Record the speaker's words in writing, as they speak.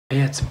Hey,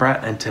 it's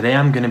Brett, and today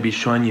I'm going to be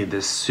showing you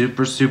this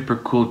super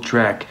cool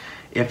trick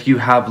if you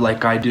have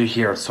like I do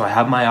here. So I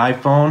have my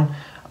iPhone,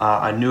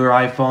 a newer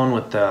iPhone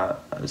with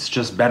it's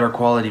just better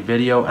quality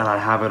video, and I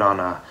have it on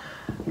a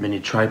mini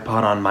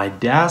tripod on my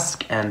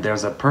desk, and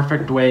there's a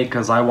perfect way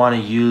because I want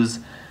to use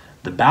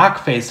the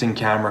back-facing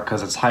camera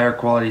because it's higher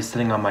quality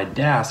sitting on my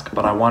desk,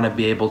 but I want to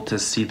be able to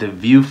see the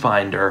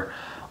viewfinder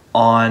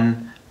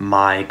on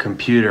my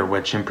computer,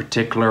 which in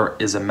particular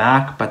is a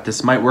Mac, but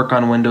this might work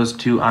on Windows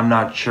too. I'm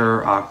not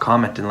sure.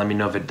 Comment and let me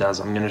know if it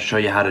does. I'm going to show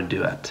you how to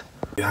do it.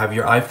 You have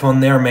your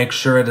iPhone there. Make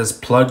sure it is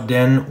plugged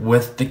in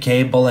with the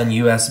cable and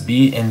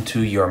USB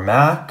into your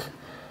Mac.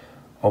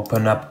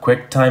 Open up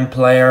QuickTime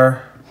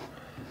Player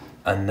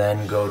and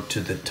then go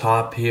to the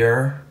top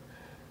here.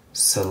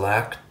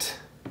 Select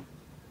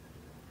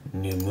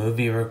New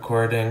Movie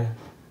Recording.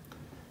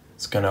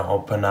 It's going to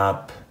open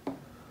up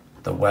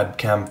the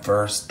webcam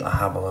first. I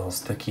have a little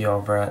sticky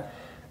over it,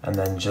 and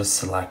then just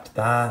select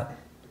that,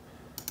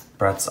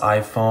 Brett's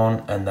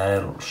iPhone, and then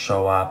it'll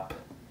show up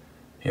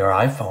your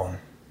iPhone.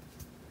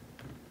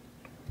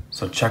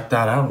 So check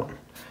that out.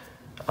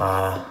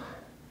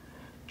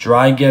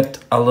 Drag it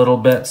a little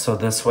bit so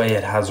this way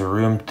it has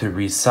room to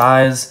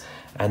resize,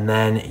 and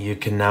then you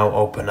can now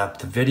open up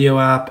the video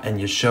app and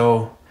it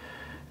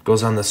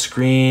goes on the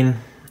screen,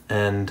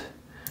 and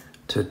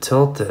to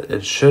tilt it,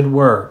 it should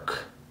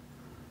work.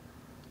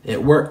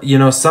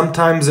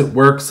 Sometimes it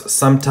works,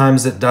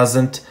 sometimes it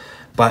doesn't,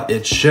 but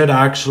it should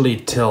actually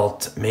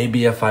tilt.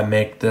 Maybe if I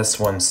make this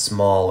one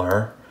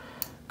smaller,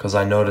 because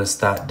I noticed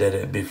that did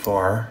it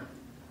before.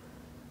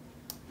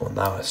 Well,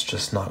 now it's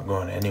just not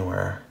going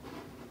anywhere.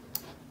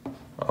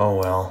 Oh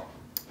well.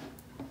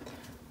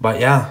 But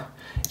yeah,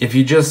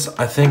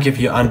 I think if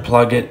you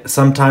unplug it,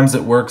 sometimes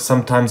it works,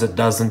 sometimes it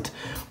doesn't,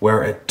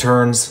 where it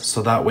turns,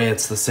 so that way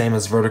it's the same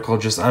as vertical.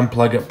 Just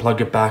unplug it,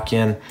 plug it back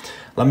in.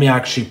 Let me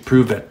actually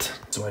prove it.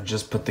 So I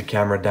just put the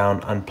camera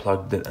down,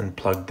 unplugged it, and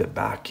plugged it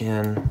back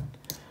in.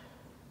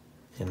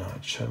 It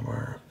should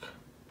work.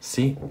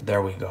 See,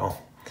 there we go.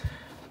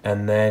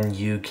 And then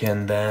you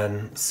can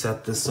then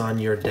set this on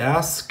your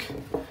desk,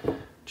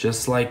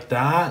 just like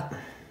that.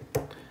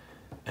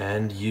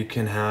 And you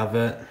can have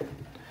it,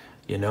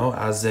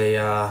 as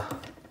a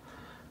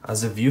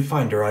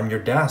viewfinder on your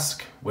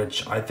desk,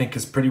 which I think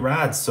is pretty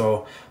rad.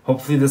 So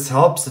hopefully this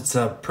helps. It's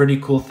a pretty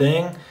cool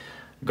thing.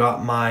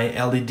 Got my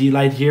LED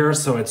light here,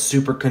 so it's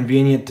super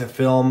convenient to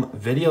film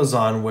videos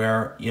on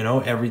where,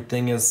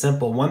 everything is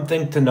simple. One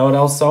thing to note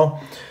also,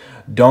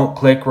 don't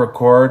click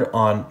record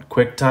on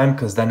QuickTime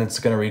because then it's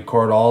going to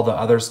record all the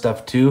other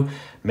stuff too.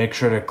 Make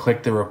sure to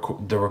click the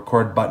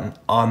record button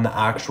on the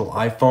actual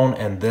iPhone,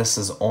 and this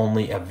is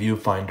only a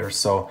viewfinder.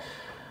 So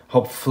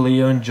hopefully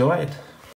you enjoyed.